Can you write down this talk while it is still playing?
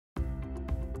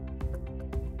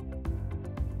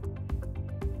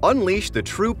Unleash the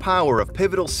true power of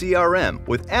Pivotal CRM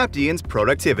with Aptean's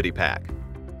Productivity Pack.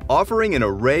 Offering an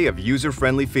array of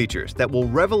user-friendly features that will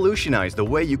revolutionize the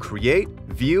way you create,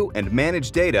 view, and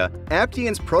manage data,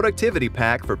 Aptean's Productivity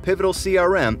Pack for Pivotal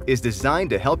CRM is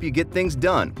designed to help you get things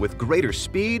done with greater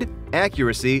speed,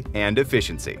 accuracy, and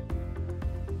efficiency.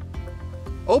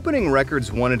 Opening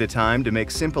records one at a time to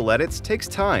make simple edits takes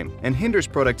time and hinders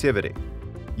productivity.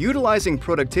 Utilizing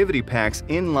Productivity Pack's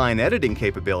inline editing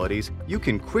capabilities, you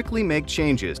can quickly make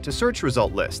changes to search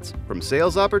result lists, from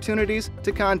sales opportunities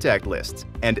to contact lists,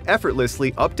 and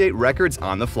effortlessly update records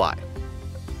on the fly.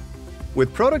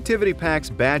 With Productivity Pack's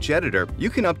batch editor, you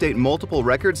can update multiple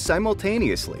records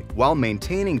simultaneously while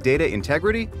maintaining data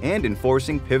integrity and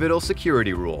enforcing pivotal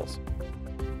security rules.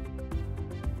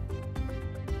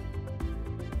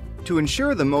 To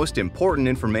ensure the most important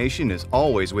information is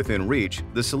always within reach,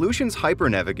 the solution's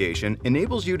hypernavigation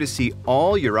enables you to see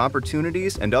all your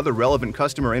opportunities and other relevant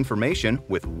customer information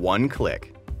with one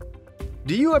click.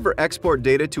 Do you ever export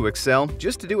data to Excel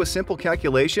just to do a simple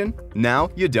calculation? Now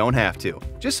you don't have to.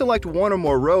 Just select one or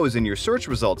more rows in your search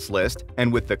results list,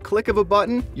 and with the click of a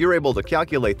button, you're able to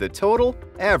calculate the total,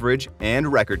 average,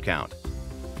 and record count.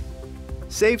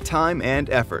 Save time and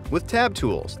effort with tab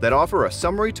tools that offer a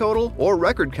summary total or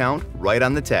record count right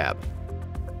on the tab.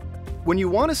 When you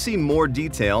want to see more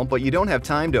detail but you don't have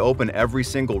time to open every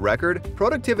single record,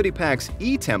 Productivity Pack's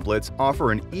e-templates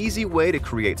offer an easy way to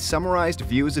create summarized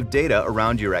views of data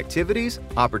around your activities,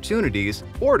 opportunities,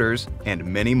 orders, and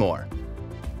many more.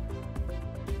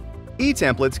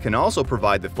 E-templates can also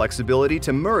provide the flexibility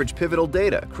to merge pivotal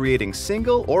data, creating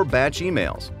single or batch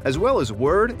emails, as well as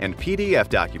Word and PDF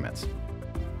documents.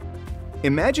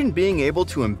 Imagine being able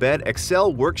to embed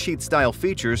Excel worksheet-style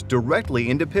features directly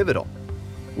into Pivotal.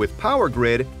 With Power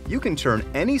Grid, you can turn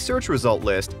any search result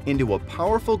list into a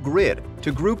powerful grid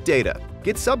to group data,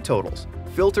 get subtotals,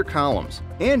 filter columns,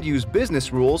 and use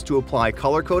business rules to apply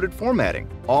color-coded formatting,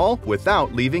 all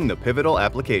without leaving the Pivotal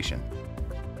application.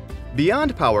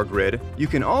 Beyond Power Grid, you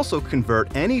can also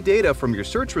convert any data from your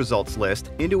search results list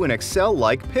into an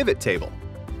Excel-like pivot table.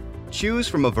 Choose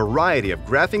from a variety of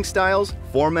graphing styles,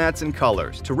 formats, and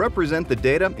colors to represent the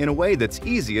data in a way that's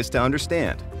easiest to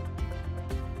understand.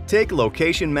 Take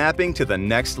location mapping to the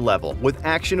next level with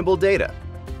actionable data.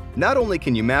 Not only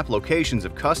can you map locations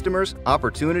of customers,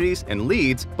 opportunities, and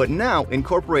leads, but now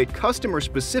incorporate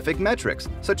customer-specific metrics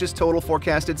such as total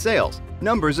forecasted sales,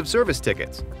 numbers of service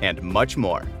tickets, and much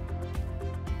more.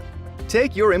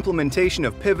 Take your implementation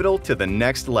of Pivotal to the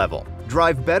next level.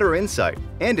 Drive better insight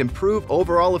and improve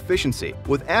overall efficiency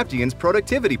with Aptean's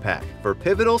Productivity Pack for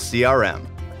Pivotal CRM.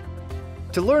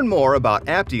 To learn more about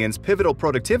Aptean's Pivotal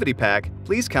Productivity Pack,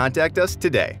 please contact us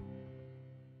today.